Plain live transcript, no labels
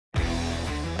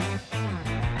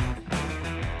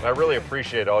I really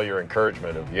appreciate all your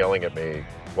encouragement of yelling at me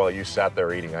while you sat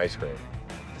there eating ice cream.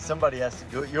 Somebody has to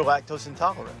do it. You're lactose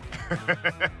intolerant.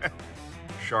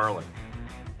 Charlotte,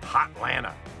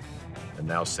 Hotlanta, and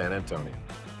now San Antonio.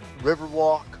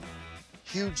 Riverwalk,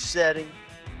 huge setting,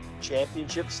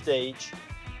 championship stage,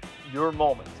 your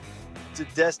moment. It's a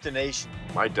destination.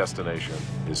 My destination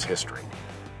is history.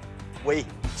 Wait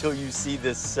till you see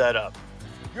this setup.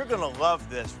 You're gonna love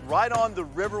this. Right on the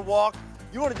Riverwalk.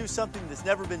 You want to do something that's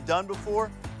never been done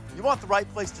before? You want the right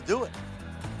place to do it.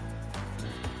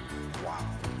 Wow.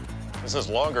 This is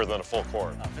longer than a full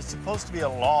court. It's supposed to be a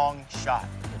long shot.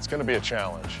 It's going to be a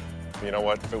challenge. You know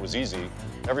what? If it was easy,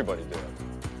 everybody did it.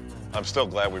 I'm still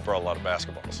glad we brought a lot of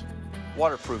basketballs.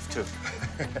 Waterproof, too.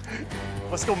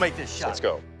 Let's go make this shot. Let's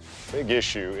go. Big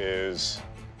issue is,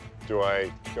 do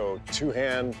I go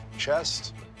two-hand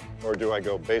chest or do I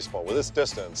go baseball? With this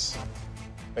distance,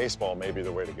 baseball may be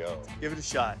the way to go. Give it a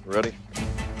shot. Ready?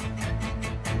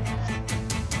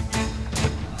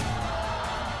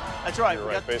 That's right. You're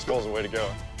right. Baseball's the way to go.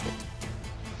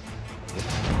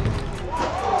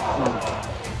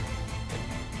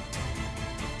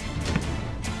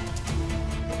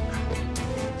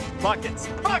 Buckets.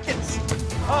 Buckets!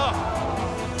 Oh.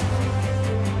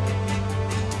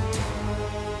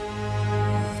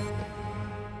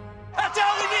 That's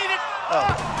all we needed!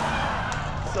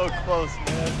 Oh. So close,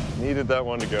 man. Needed that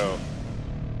one to go.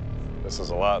 This is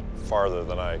a lot farther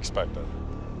than I expected.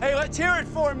 Hey, let's hear it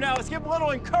for him now. Let's give him a little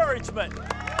encouragement. You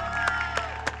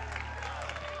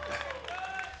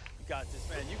got this,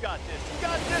 man. You got this. You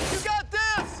got this. You got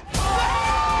this!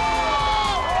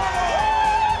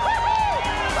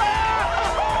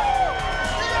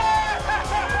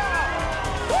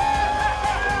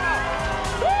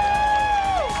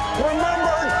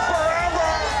 Remembered forever!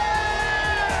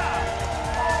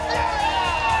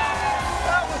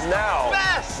 That was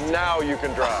best! Now you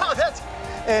can drive. Oh,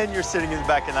 and you're sitting in the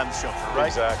back and I'm the chauffeur, right?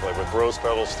 Exactly, with rose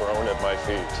petals thrown at my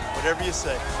feet. Whatever you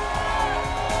say.